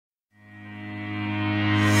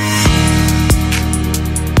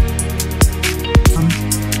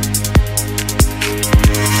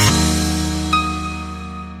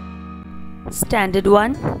Standard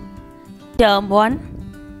 1, Term 1,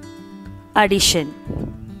 Addition.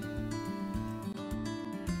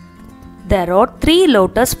 There are 3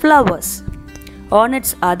 lotus flowers. On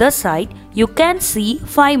its other side, you can see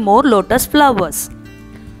 5 more lotus flowers.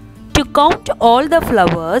 To count all the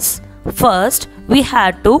flowers, first we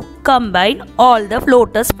had to combine all the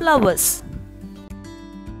lotus flowers.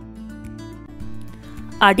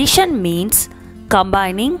 Addition means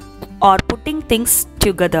combining or putting things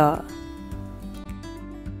together.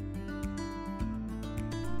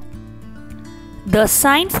 The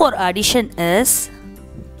sign for addition is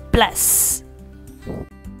plus.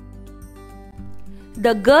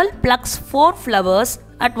 The girl plucks 4 flowers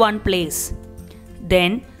at one place.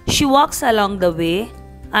 Then she walks along the way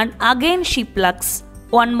and again she plucks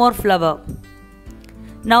one more flower.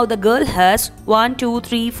 Now the girl has 1, 2,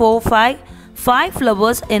 3, 4, 5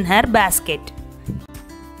 flowers in her basket.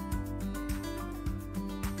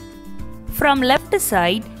 From left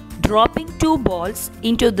side, dropping 2 balls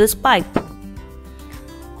into this pipe.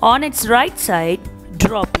 On its right side,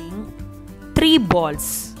 dropping 3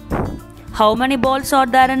 balls. How many balls are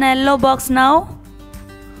there in a yellow box now?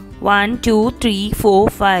 1, 2, 3, 4,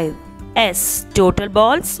 5. Yes, total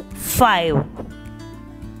balls 5.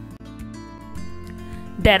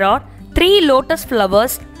 There are 3 lotus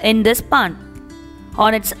flowers in this pond.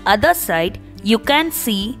 On its other side, you can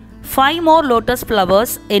see 5 more lotus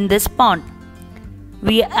flowers in this pond.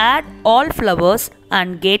 We add all flowers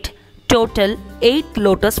and get total 8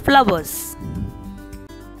 lotus flowers.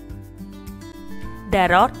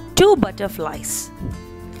 There are 2 butterflies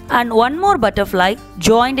and 1 more butterfly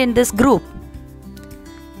joined in this group.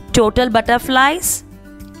 Total butterflies?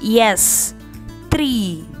 Yes,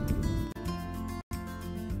 3.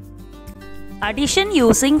 Addition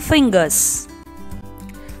using fingers.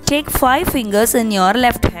 Take 5 fingers in your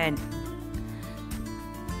left hand.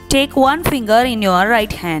 Take 1 finger in your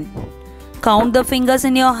right hand. Count the fingers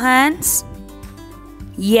in your hands.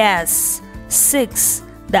 Yes, 6.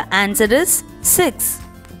 The answer is 6.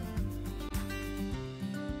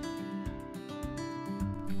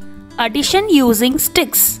 Addition using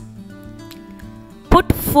sticks.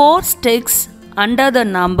 Put 4 sticks under the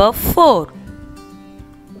number 4.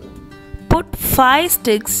 Put 5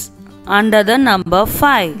 sticks under the number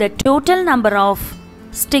 5. The total number of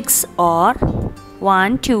sticks are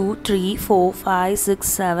 1, 2, 3, 4, 5, 6,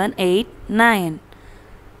 7, 8, 9.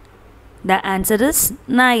 The answer is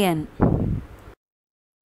 9.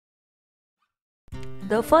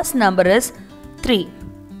 The first number is 3.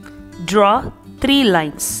 Draw 3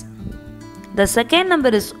 lines. The second number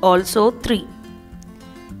is also 3.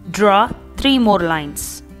 Draw 3 more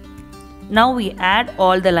lines. Now we add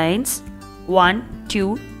all the lines. 1,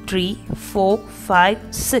 2, 3, 4, 5,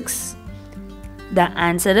 6. The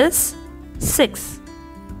answer is 6.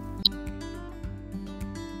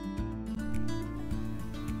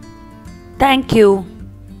 Thank you.